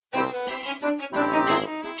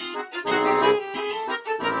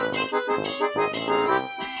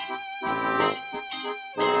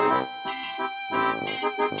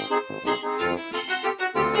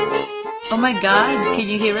my god, can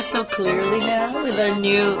you hear us so clearly now with our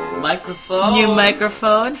new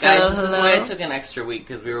microphone? Guys, this is why it took an extra week,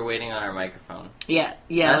 because we were waiting on our microphone. Yeah.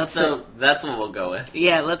 That's what we'll go with.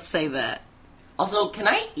 Yeah, let's say that. Also, can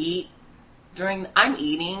I eat during... I'm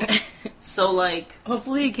eating, so like...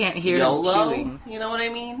 Hopefully you can't hear YOLO, him chewing. You know what I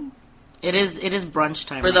mean? It is brunch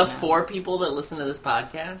time For right the now. 4 people that listen to this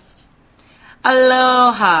podcast.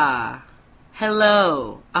 Aloha.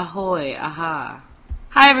 Hello. Ahoy. Aha.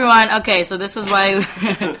 Hi, everyone. Okay, so this is why...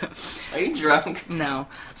 Are you drunk? No.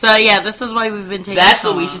 So, yeah, this is why we've been taking That's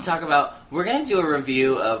what we should talk about. We're going to do a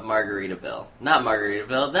review of Margaritaville. Not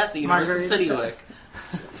Margaritaville. That's Universal Citywick.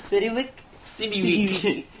 Citywick?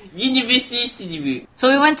 Citywick. University Citywick.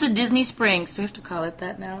 So we went to Disney Springs. Do we have to call it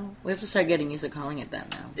that now? We have to start getting used to calling it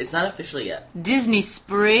that now. It's not official yet. Disney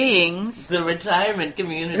Springs. The retirement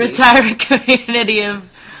community. Retirement community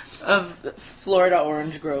of Florida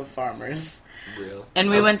Orange Grove farmers. Real. And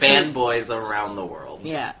we went fanboys around the world.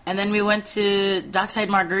 Yeah. And then we went to Dockside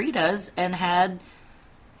Margaritas and had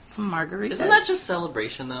some margaritas. Isn't that just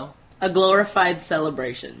celebration, though? A glorified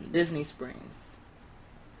celebration. Disney Springs.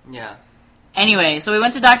 Yeah. Anyway, so we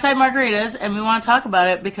went to Dockside Margaritas, and we want to talk about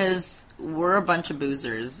it because we're a bunch of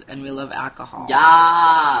boozers, and we love alcohol.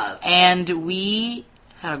 Yes! And we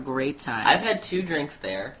had a great time. I've had 2 drinks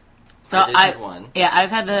there. So I had one. Yeah,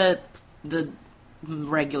 I've had the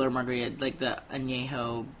regular margarita, like the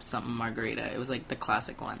añejo something margarita. It was like the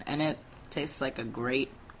classic one, and it tastes like a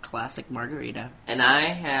great classic margarita. And I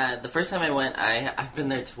had, the first time I went, I've been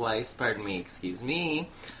there twice, pardon me, excuse me.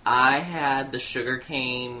 I had the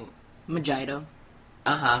sugarcane... Mojito.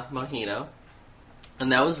 Mojito.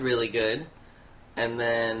 And that was really good. And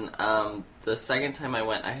then, the second time I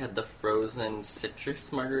went, I had the frozen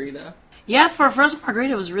citrus margarita. Yeah, for a frozen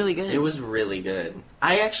margarita, it was really good. It was really good.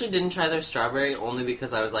 I actually didn't try their strawberry, only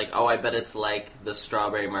because I was like, oh, I bet it's like the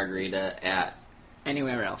strawberry margarita at...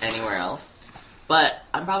 Anywhere else. But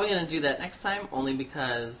I'm probably going to do that next time, only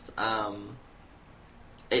because,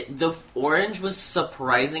 the orange was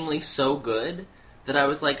surprisingly so good that I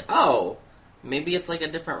was like, oh, maybe it's like a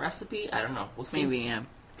different recipe? I don't know. We'll see. Maybe, yeah.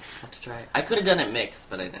 I'll have to try it. I could have done it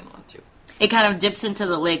mixed, but I didn't want to. It kind of dips into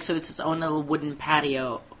the lake, so it's its own little wooden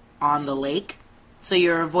patio on the lake. So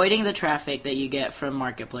you're avoiding the traffic that you get from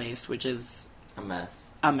Marketplace, which is... A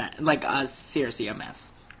mess. Seriously a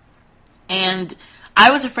mess. And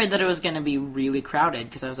I was afraid that it was going to be really crowded,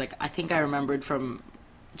 because I was like, I think I remembered from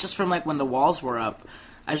like when the walls were up,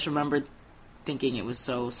 I just remembered thinking it was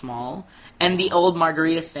so small. And the old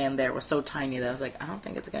margarita stand there was so tiny that I was like, I don't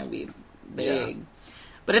think it's going to be big. Yeah.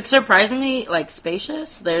 But it's surprisingly, like,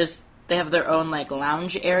 spacious. They have their own, like,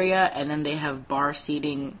 lounge area, and then they have bar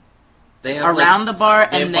seating around the bar.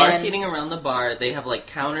 They have bar seating around the bar. They have, like,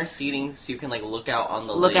 counter seating so you can, like, look out on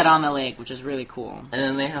the lake. Look out on the lake, which is really cool. And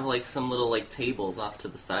then they have, like, some little, like, tables off to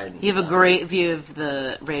the side. You have a great view of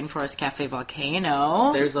the Rainforest Cafe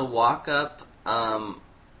volcano. There's a walk-up,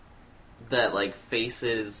 that, like,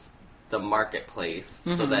 faces the marketplace,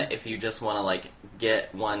 so that if you just want to, like,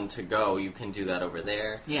 get one to go, you can do that over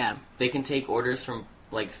there. Yeah. They can take orders from,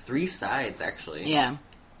 like, 3 sides, actually. Yeah.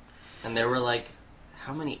 And there were, like,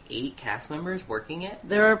 how many? 8 cast members working it?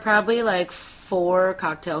 There were probably, like, 4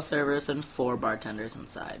 cocktail servers and 4 bartenders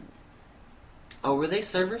inside. Oh, were they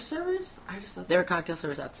servers? I just thought... There were cocktail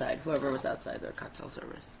servers outside. Whoever was outside, there were cocktail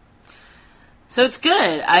servers. So it's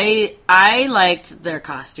good. I liked their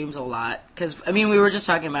costumes a lot. Because, I mean, we were just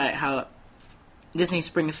talking about it, how Disney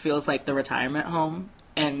Springs feels like the retirement home.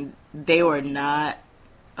 And they were not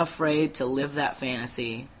afraid to live that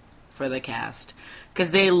fantasy for the cast.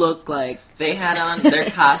 Because they look like... They had on... Their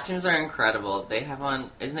costumes are incredible. They have on...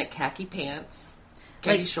 Isn't it khaki pants?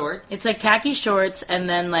 Khaki shorts? It's like khaki shorts and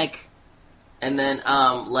then, like... And then,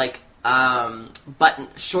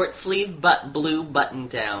 short sleeve blue button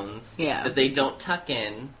downs. Yeah. That they don't tuck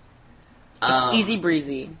in. It's easy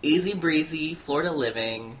breezy. Easy breezy, Florida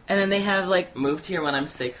living. And then they have, like... Moved here when I'm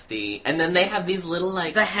 60. And then they have these little,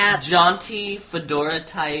 like... The hats. Jaunty fedora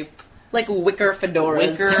type... Like wicker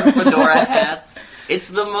fedoras. Wicker fedora hats. It's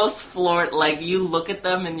the most Florida... Like, you look at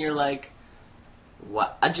them and you're like...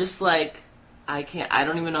 What? I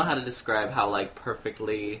don't even know how to describe how, like,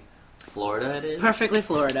 perfectly... Florida it is. Perfectly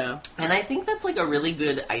Florida. And I think that's, like, a really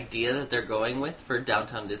good idea that they're going with for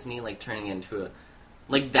Downtown Disney, like, turning into a...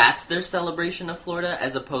 Like, that's their celebration of Florida,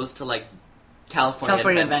 as opposed to, like,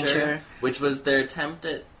 California Adventure, which was their attempt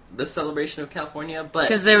at the celebration of California, but...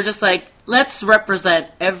 Because they were just like, let's represent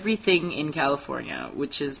everything in California,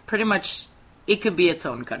 which is pretty much... It could be its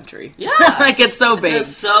own country. Yeah! Like, it's so big.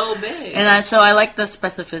 It's so big. And so I like the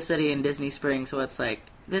specificity in Disney Springs, so it's like,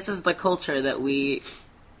 this is the culture that we...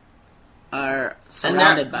 are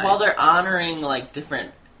surrounded by. While they're honoring, like,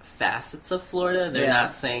 different facets of Florida, they're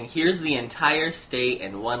not saying, here's the entire state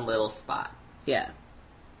in one little spot. Yeah.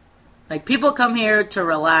 Like, people come here to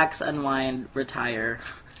relax, unwind, retire.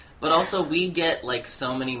 But also, we get, like,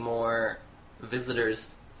 so many more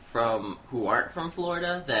visitors who aren't from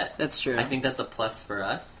Florida that's true. I think that's a plus for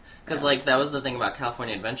us. Because, like, that was the thing about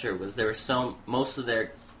California Adventure, was there were most of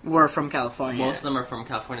their... Were from California. Most of them are from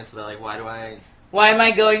California, so they're like, why am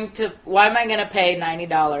I going to pay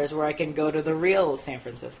 $90 where I can go to the real San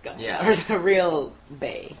Francisco? Yeah. Or the real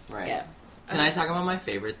Bay. Right. Yeah. Can I talk about my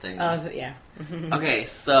favorite thing? Yeah. Okay,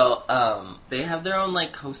 so, they have their own,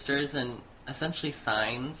 like, coasters and essentially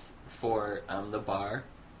signs for, the bar.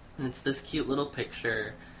 And it's this cute little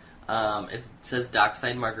picture. It says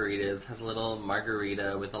Dockside Margaritas, has a little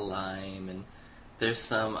margarita with a lime, and there's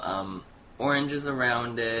some, oranges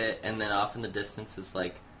around it, and then off in the distance is,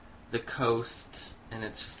 like, the coast, and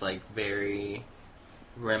it's just, like, very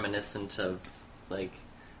reminiscent of, like,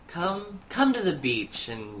 come to the beach,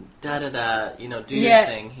 and da-da-da, do your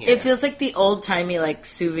thing here. It feels like the old-timey, like,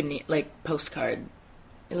 souvenir, like, postcard.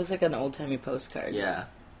 It looks like an old-timey postcard. Yeah.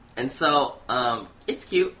 And so, it's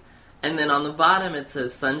cute. And then on the bottom it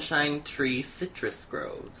says Sunshine Tree Citrus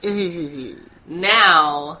Groves.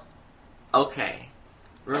 Now, okay.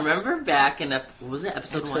 Remember back in, was it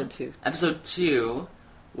episode 1? Episode 2. Episode 2,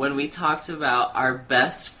 when we talked about our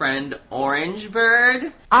best friend, Orange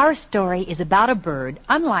Bird? Our story is about a bird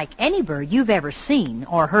unlike any bird you've ever seen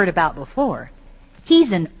or heard about before.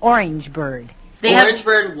 He's an orange bird.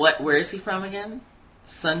 Bird, where is he from again?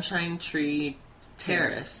 Sunshine Tree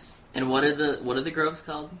Terrace. And what are the groves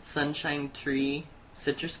called? Sunshine Tree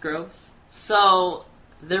Citrus Groves? So,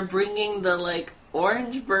 they're bringing the, like,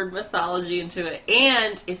 orange bird mythology into it.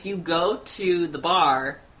 And if you go to the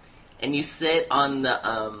bar and you sit on the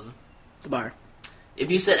bar. If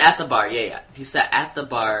you sit at the bar, if you sit at the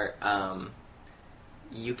bar,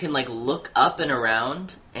 you can, like, look up and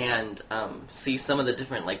around and see some of the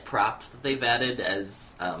different, like, props that they've added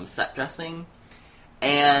as set dressing.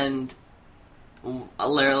 And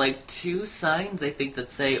there are, like, 2 signs, I think, that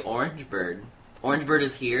say Orange Bird. Orange Bird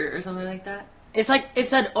is here, or something like that? It's like, it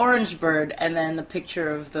said Orange Bird, and then the picture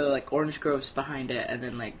of the, like, orange groves behind it, and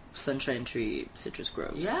then, like, Sunshine Tree Citrus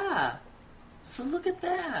Groves. Yeah. So look at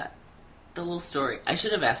that. The little story. I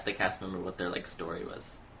should have asked the cast member what their, like, story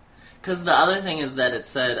was. Because the other thing is that it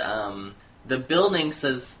said, the building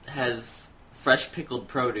has fresh pickled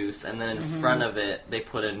produce, and then in front of it, they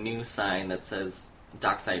put a new sign that says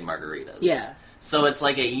Dockside Margaritas. Yeah. So it's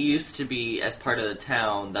like it used to be, as part of the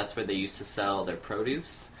town, that's where they used to sell their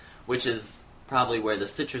produce, which is probably where the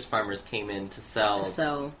citrus farmers came in to sell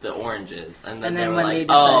the oranges. And then they were like,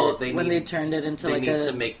 they turned it into, like,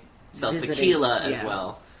 to sell tequila as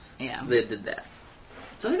well. Yeah. They did that.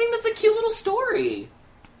 So I think that's a cute little story.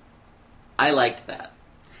 I liked that.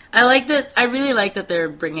 I really like that they're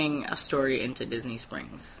bringing a story into Disney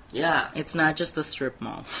Springs. Yeah. It's not just the strip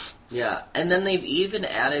mall. Yeah, and then they've even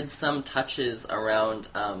added some touches around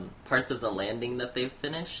parts of the landing that they've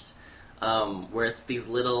finished, where it's these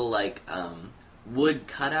little, like, wood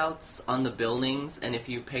cutouts on the buildings, and if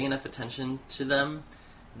you pay enough attention to them,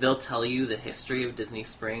 they'll tell you the history of Disney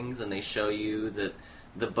Springs, and they show you that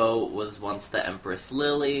the boat was once the Empress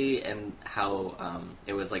Lily, and how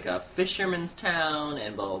it was like a fisherman's town,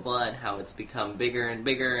 and blah, blah, blah, and how it's become bigger and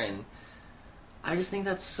bigger, and I just think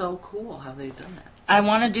that's so cool how they've done that. I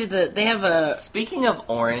want to do they have a... Speaking of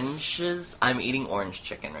oranges, I'm eating orange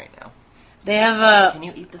chicken right now. They have a... Can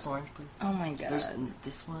you eat this orange, please? Oh my god. There's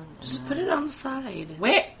this one. Just put it on the side.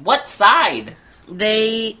 Where? What side?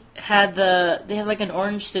 They have like an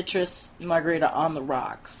orange citrus margarita on the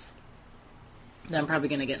rocks. That I'm probably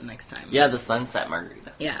going to get next time. Yeah, the sunset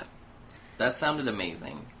margarita. Yeah. That sounded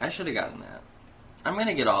amazing. I should have gotten that. I'm going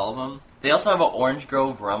to get all of them. They also have an Orange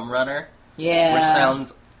Grove rum runner. Yeah. Which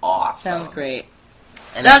sounds awesome. Sounds great.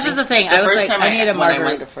 And that was just the thing. I was like, I need a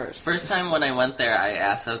margarita first. First time when I went there,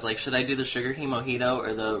 I was like, should I do the Sugar Cane Mojito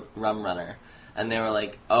or the rum runner? And they were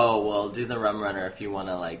like, oh, well, do the rum runner if you want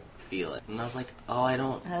to, like, feel it. And I was like, oh, I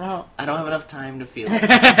don't have enough time to feel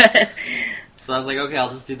it. So I was like, okay, I'll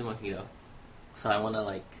just do the mojito. So I want to,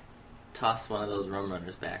 like, toss one of those rum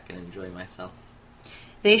runners back and enjoy myself.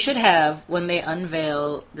 They should have, when they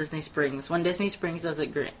unveil Disney Springs, when Disney Springs does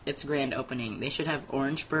its grand opening, they should have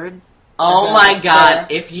Orange Bird. Oh my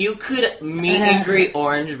god, if you could meet and greet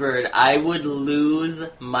Orange Bird, I would lose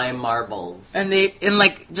my marbles. And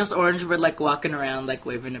like, just Orange Bird, like, walking around, like,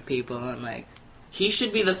 waving at people, and, like... He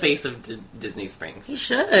should be the face of Disney Springs. He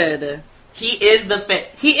should. He is the face.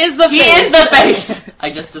 He is the face. He is the face!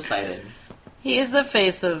 I just decided. He is the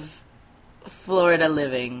face of Florida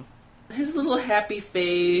living. his little happy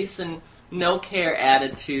face and no care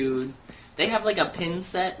attitude. They have, like, a pin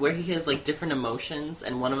set where he has, like, different emotions,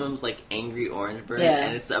 and one of them's, like, angry orange bird,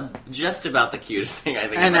 and it's just about the cutest thing I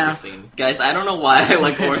think I've ever seen. Guys, I don't know why I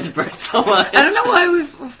like orange bird so much. I don't know why we've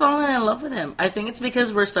fallen in love with him. I think it's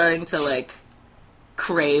because we're starting to, like,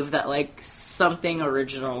 crave that, like, something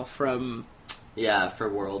original from... Yeah, for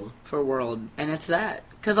World. And it's that.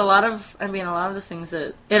 Because a lot of the things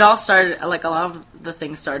that... It all started, like, a lot of the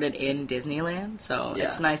things started in Disneyland, so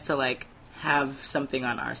it's nice to, like... have something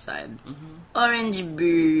on our side. Mm-hmm. Orange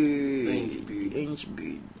bird. And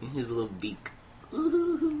his little beak.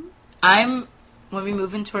 When we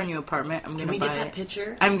move into our new apartment, I'm gonna buy... Can we get that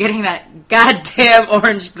picture? I'm getting that goddamn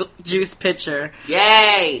orange juice pitcher.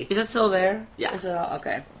 Yay! Is it still there? Yeah. Is it all?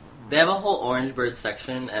 Okay. They have a whole orange bird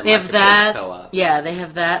section at They have that. Co-op. Yeah, they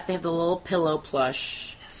have that. They have the little pillow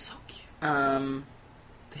plush. It's so cute.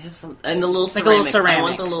 They have some... And the little ceramic. Like a little ceramic. I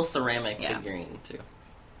want the little ceramic figurine, too.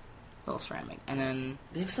 Little ceramic. And then...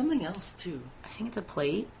 They have something else, too. I think it's a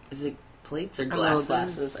plate. Is it plates or glasses? Little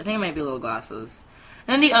glasses. I think it might be little glasses.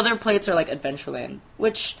 And then the other plates are like Adventureland,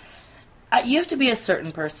 which you have to be a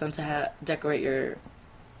certain person to decorate your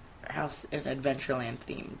house in Adventureland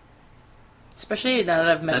theme. Especially now that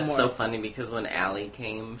I've met more. That's so funny because when Allie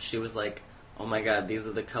came, she was like, oh my god, these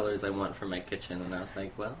are the colors I want for my kitchen. And I was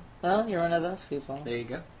like, well, you're one of those people. There you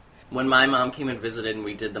go. When my mom came and visited and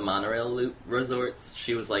we did the monorail loop resorts,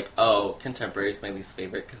 she was like, oh, Contemporary is my least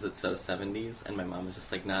favorite because it's so 70s. And my mom was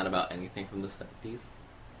just like, not about anything from the 70s.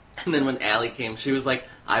 And then when Allie came, she was like,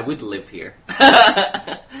 I would live here.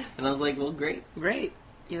 And I was like, well, great. Great.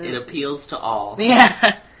 It appeals to all.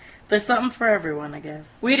 Yeah. There's something for everyone, I guess.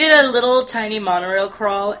 We did a little tiny monorail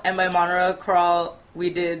crawl, and by monorail crawl, we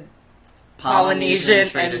did Polynesian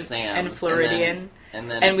and Floridian.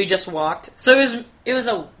 And we just walked. So it was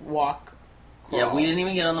a walk. Crawl. Yeah, we didn't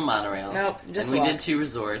even get on the monorail. Nope, just And we walked. did 2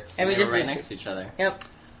 resorts. And we just were right did next to each other. Yep.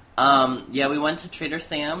 Yeah, we went to Trader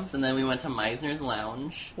Sam's, and then we went to Mizner's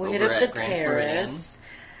Lounge. We hit up the Grand terrace.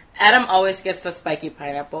 Adam always gets the Spiky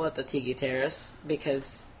Pineapple at the Tiki Terrace,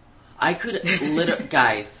 because... I could literally...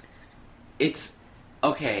 Guys, it's...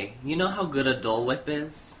 Okay, you know how good a Dole Whip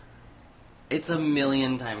is? It's a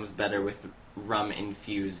million times better with rum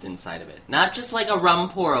infused inside of it. Not just like a rum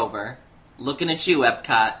pour over. Looking at you,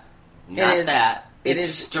 Epcot. Not that. It's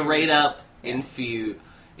straight up infused.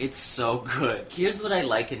 It's so good. Here's what I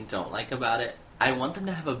like and don't like about it. I want them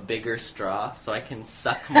to have a bigger straw so I can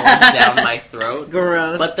suck more down my throat.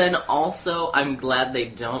 Gross. But then also, I'm glad they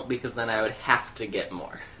don't because then I would have to get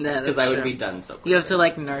more. Yeah, because I would be done so quickly. You have to,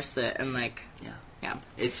 like, nurse it and, like... Yeah.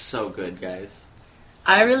 It's so good, guys.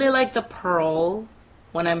 I really like the Pearl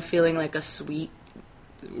when I'm feeling like a sweet,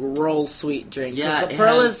 sweet drink. Yeah, the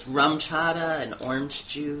Pearl is rum chata and orange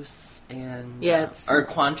juice and... Yeah, it's... Or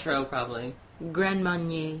Cointreau, probably. Grand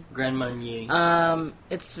Marnier.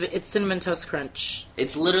 It's Cinnamon Toast Crunch.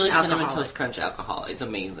 It's literally Cinnamon Toast Crunch alcohol. It's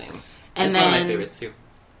amazing. And it's then, one of my favorites, too.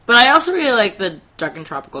 But I also really like the Dark and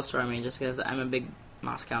Tropical Stormy just because I'm a big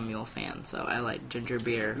Moscow Mule fan, so I like ginger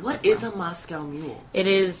beer. What is a Moscow Mule? It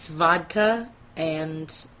is vodka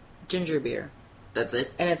and ginger beer. That's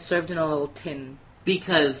it? And it's served in a little tin.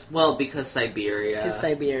 Because Siberia. Because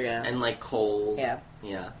Siberia. And, like, cold. Yeah.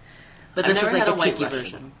 Yeah. But this is like a tiki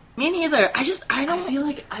version. Me neither. I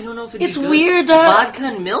don't know if it's be good. Weird. Vodka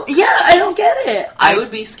and milk? Yeah, I don't get it. I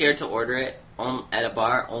would be scared to order it at a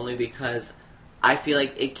bar only because I feel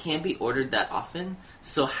like it can't be ordered that often.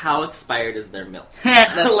 So how expired is their milk?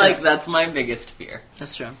 That's my biggest fear.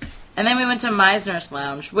 That's true. And then we went to Mizner's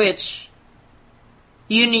Lounge, which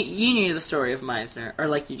you knew the story of Mizner, or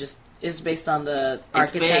like you just... Is based on the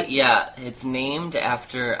architect? It's named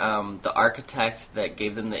after the architect that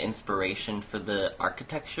gave them the inspiration for the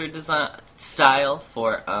architecture design style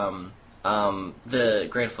for the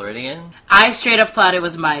Grand Floridian. I straight up thought it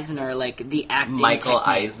was Mizner, like the acting Michael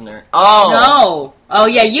technique. Eisner. Oh! No! Oh,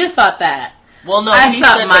 yeah, you thought that. Well, no, I he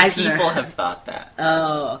thought said Mizner. that people have thought that.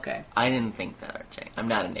 Oh, okay. I didn't think that, RJ. I'm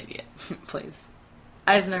not an idiot. Please.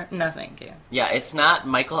 Eisner, no thank you. Yeah, it's not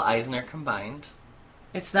Michael Eisner combined.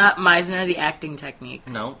 It's not Mizner, the acting technique.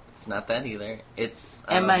 No, it's not that either. It's...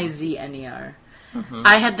 Mizner. Mm-hmm.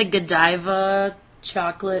 I had the Godiva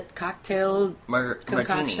chocolate cocktail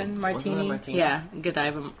concoction. Martini. Yeah,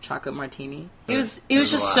 Godiva chocolate martini. It was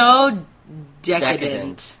just so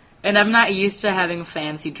decadent. And I'm not used to having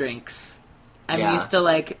fancy drinks. I'm used to,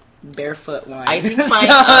 like, barefoot wine. I think so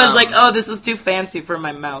I was like, oh, this is too fancy for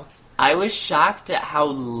my mouth. I was shocked at how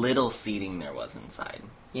little seating there was inside.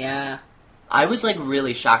 Yeah. I was, like,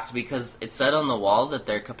 really shocked because it said on the wall that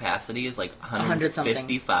their capacity is, like,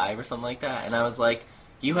 155 or something like that. And I was like,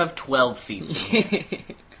 you have 12 seats in here.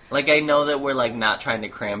 Like, I know that we're, like, not trying to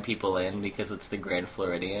cram people in because it's the Grand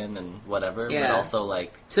Floridian and whatever, but also,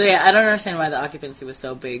 like... So, yeah, I don't understand why the occupancy was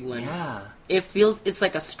so big when... Yeah. It's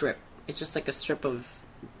like a strip. It's just like a strip of...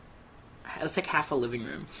 It's like half a living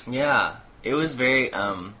room. Yeah. It was very,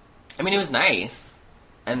 I mean, it was nice.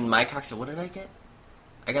 And my cocktail, what did I get?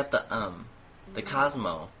 I got the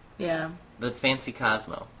Cosmo. Yeah. The fancy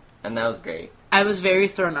Cosmo. And that was great. I was very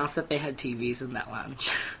thrown off that they had TVs in that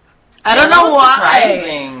lounge. I don't know why.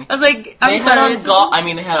 Surprising. I was like, I'm they sorry. Had on golf. I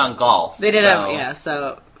mean, they had on golf. They did have,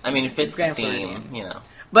 so. I mean, it fits the theme, Floridian. you know.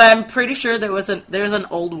 But I'm pretty sure there was an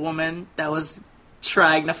old woman that was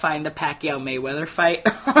trying to find the Pacquiao Mayweather fight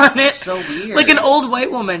on it. So weird. Like an old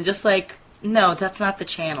white woman, just like, no, that's not the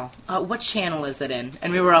channel. What channel is it in?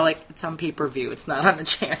 And we were all like, it's on pay-per-view. It's not on the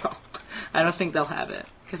channel. I don't think they'll have it.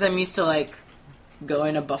 Because I'm used to, like,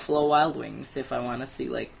 going to Buffalo Wild Wings if I want to see,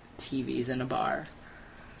 like, TVs in a bar.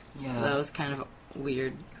 Yeah. So that was kind of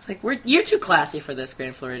weird. I was like, you're too classy for this,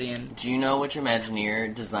 Grand Floridian. Do you know which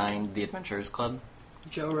Imagineer designed the Adventurers Club?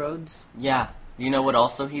 Joe Rhodes. Yeah. You know what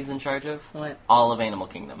also he's in charge of? What? All of Animal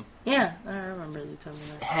Kingdom. Yeah, I remember you telling me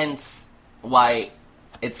that. Hence why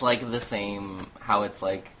it's, like, the same, how it's,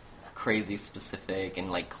 like, crazy specific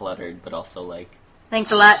and, like, cluttered, but also, like...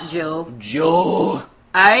 Thanks a lot, Joe. Joe!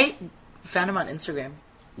 I found him on Instagram.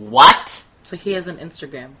 What? So he has an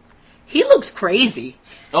Instagram. He looks crazy.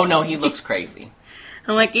 Oh, no, he looks crazy.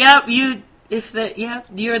 I'm like, yep, you're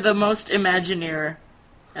the most Imagineer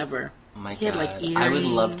ever. Oh my he God. had, like, earrings. I would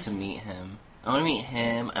love to meet him. I want to meet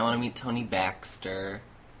him. I want to meet Tony Baxter.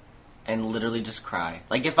 And literally just cry.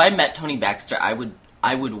 Like, if I met Tony Baxter, I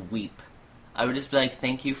would weep. I would just be like,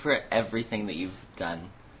 thank you for everything that you've done.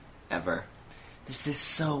 Ever. This is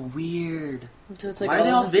so weird. So it's like, why are they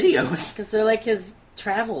all videos? Because they're like his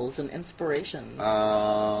travels and inspirations.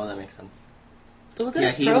 Oh, that makes sense. But look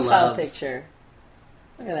at his profile picture.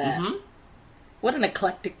 Look at that. Mm-hmm. What an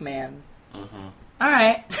eclectic man. Mm-hmm. All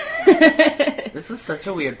right. This was such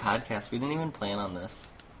a weird podcast. We didn't even plan on this.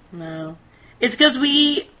 No. It's because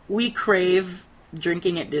we crave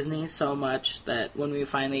drinking at Disney so much that when we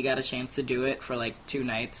finally got a chance to do it for like 2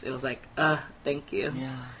 nights, it was like, thank you.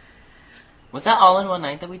 Yeah. Was that all in one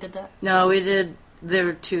night that we did that? No, we did. There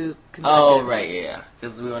were 2 consecutive Oh, right, nights. yeah.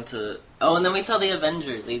 Because we went to... Oh, and then we saw the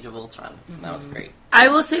Avengers, Age of Ultron. Mm-hmm. That was great. I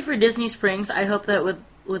will say for Disney Springs, I hope that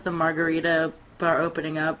with the margarita bar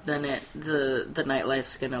opening up, then the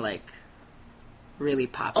nightlife's gonna, like, really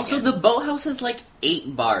pop Also, again. the boathouse has, like,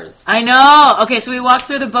 8 bars. I know! Okay, so we walked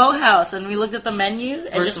through the boathouse, and we looked at the menu,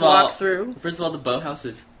 and just walked through. First of all, the boathouse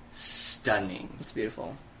is stunning. It's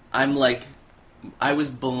beautiful. I was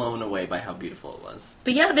blown away by how beautiful it was.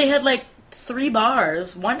 But yeah, they had, like, 3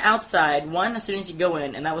 bars, one outside, one as soon as you go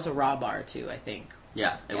in, and that was a raw bar, too, I think.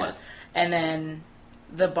 Yeah, it was. And then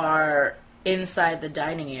the bar inside the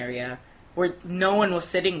dining area, where no one was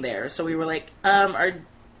sitting there, so we were like,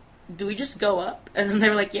 do we just go up? And then they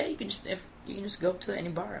were like, yeah, you can just go up to any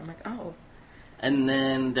bar. I'm like, oh. And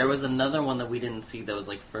then there was another one that we didn't see that was,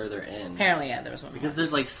 like, further in. Apparently, yeah, there was one. Because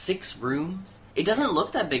there's, like, 6 rooms. It doesn't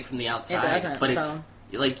look that big from the outside. It doesn't, but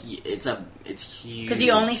it's huge. Because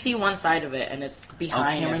you only see one side of it, and it's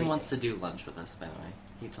behind Cameron wants to do lunch with us, by the way.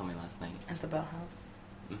 He told me last night. At the boathouse?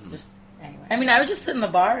 Mm-hmm. Just, anyway. I mean, I would just sit in the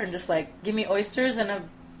bar and just, like, give me oysters and a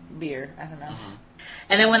beer. I don't know. Mm-hmm.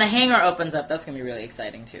 And then when the hangar opens up, that's going to be really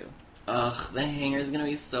exciting, too. Ugh, the hangar is going to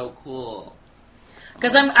be so cool.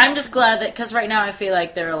 Because I'm just glad that, because right now I feel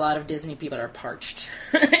like there are a lot of Disney people that are parched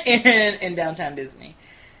in downtown Disney.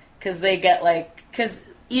 Because they get, like, because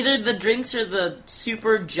either the drinks are the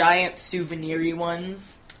super giant souvenir-y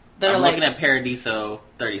ones that I'm are looking at Paradiso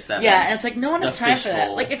 37. Yeah, and it's like, no one has time for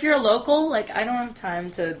that. Like, if you're a local, like, I don't have time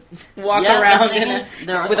to walk around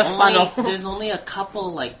with a funnel. There's only a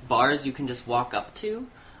couple, like, bars you can just walk up to.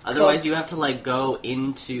 Otherwise, you have to, like, go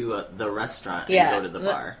into the restaurant and go to the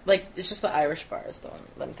bar. Like, it's just the Irish bar is the one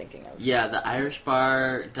that I'm thinking of. Yeah, the Irish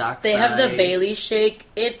bar, Dockside. They have the Bailey shake.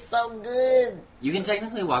 It's so good. You can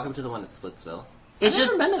technically walk up to the one at Splitsville. It's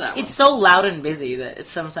I've never been to that one. It's so loud and busy that it's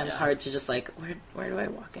sometimes hard to just, like, where do I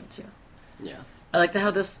walk into? Yeah. I like how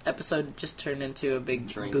this episode just turned into a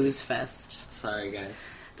big booze fest. Sorry, guys.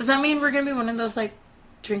 Does that mean we're going to be one of those, like,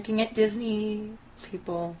 drinking at Disney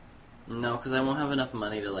people? No, because I won't have enough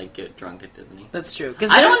money to, like, get drunk at Disney. That's true.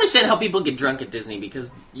 I don't understand how people get drunk at Disney,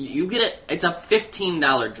 because you get it's a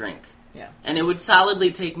 $15 drink. Yeah. And it would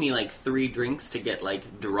solidly take me, like, 3 drinks to get,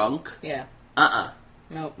 like, drunk. Yeah.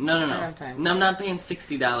 Nope. I No. don't have time. No, I'm not paying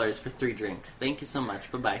 $60 for 3 drinks. Thank you so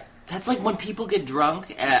much. Bye-bye. That's like when people get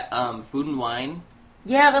drunk at Food and Wine.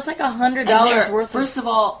 Yeah, that's like $100 worth. First of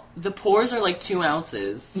all, the pours are like 2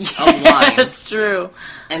 ounces of wine. That's true.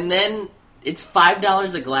 And then it's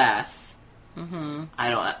 $5 a glass. Mm-hmm.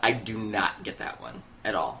 I do not get that one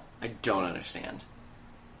at all. I don't understand.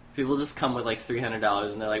 People just come with like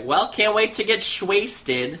 $300 and they're like, well, can't wait to get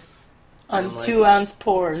shwasted. On 2-ounce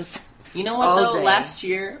pours. You know what, though? Day. Last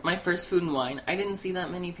year, my first Food and Wine, I didn't see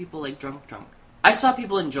that many people, like, drunk. I saw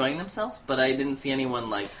people enjoying themselves, but I didn't see anyone,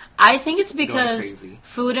 like, I think it's because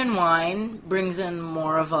Food and Wine brings in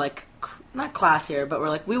more of a, like, not classier, but we're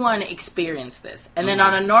like, we want to experience this. And then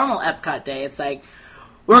on a normal Epcot day, it's like,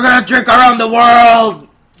 we're gonna drink around the world!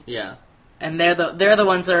 Yeah. And they're the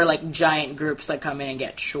ones that are, like, giant groups that come in and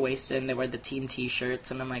get wasted, and they wear the team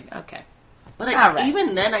T-shirts, and I'm like, okay. But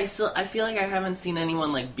even then, I feel like I haven't seen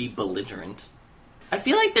anyone, like, be belligerent. I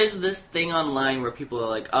feel like there's this thing online where people are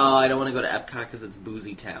like, oh, I don't want to go to Epcot because it's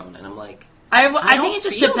Boozy Town. And I'm like, I think it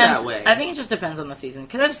just depends. That way. I think it just depends on the season.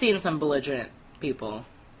 Because I've seen some belligerent people.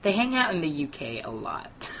 They hang out in the UK a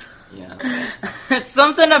lot. Yeah. It's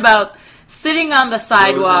something about sitting on the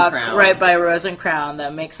sidewalk right by Rose and Crown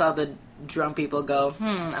that makes all the drunk people go,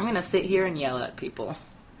 I'm going to sit here and yell at people.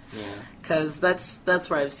 Yeah. Because that's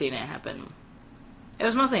where I've seen it happen. It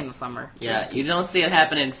was mostly in the summer. Yeah, you don't see it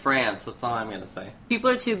happen in France. That's all I'm going to say. People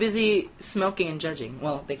are too busy smoking and judging.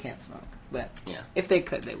 Well, they can't smoke, but if they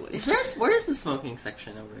could, they would. Where is the smoking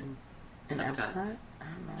section over in Epcot? I don't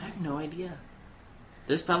know. I have no idea.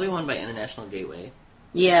 There's probably one by International Gateway.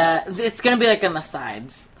 Yeah, it's going to be like on the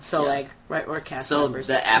sides. So like right where cast members.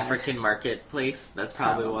 So the African marketplace, that's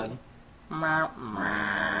probably one. All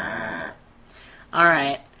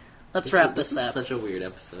right. Let's wrap this up. This is such a weird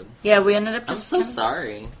episode. Yeah, we ended up just... I'm so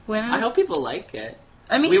sorry. I hope people like it.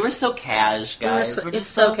 I mean... We were so cash, guys. It's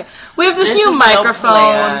so... We have this new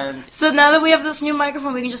microphone. So now that we have this new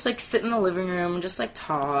microphone, we can just, like, sit in the living room and just, like,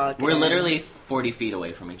 talk. We're literally 40 feet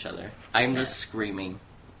away from each other. I'm just screaming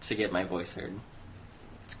to get my voice heard.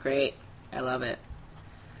 It's great. I love it.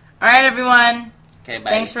 All right, everyone. Okay, bye.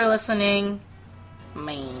 Thanks for listening.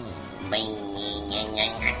 Bye.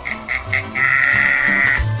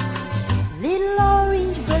 Little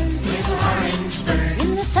orange bird,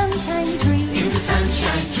 in the sunshine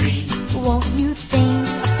tree, won't you think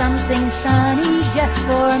of something sunny just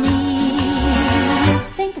for me?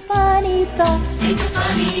 Think a funny thought,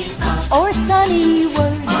 or a sunny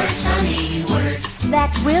word,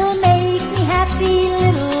 that will make me happy,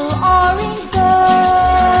 little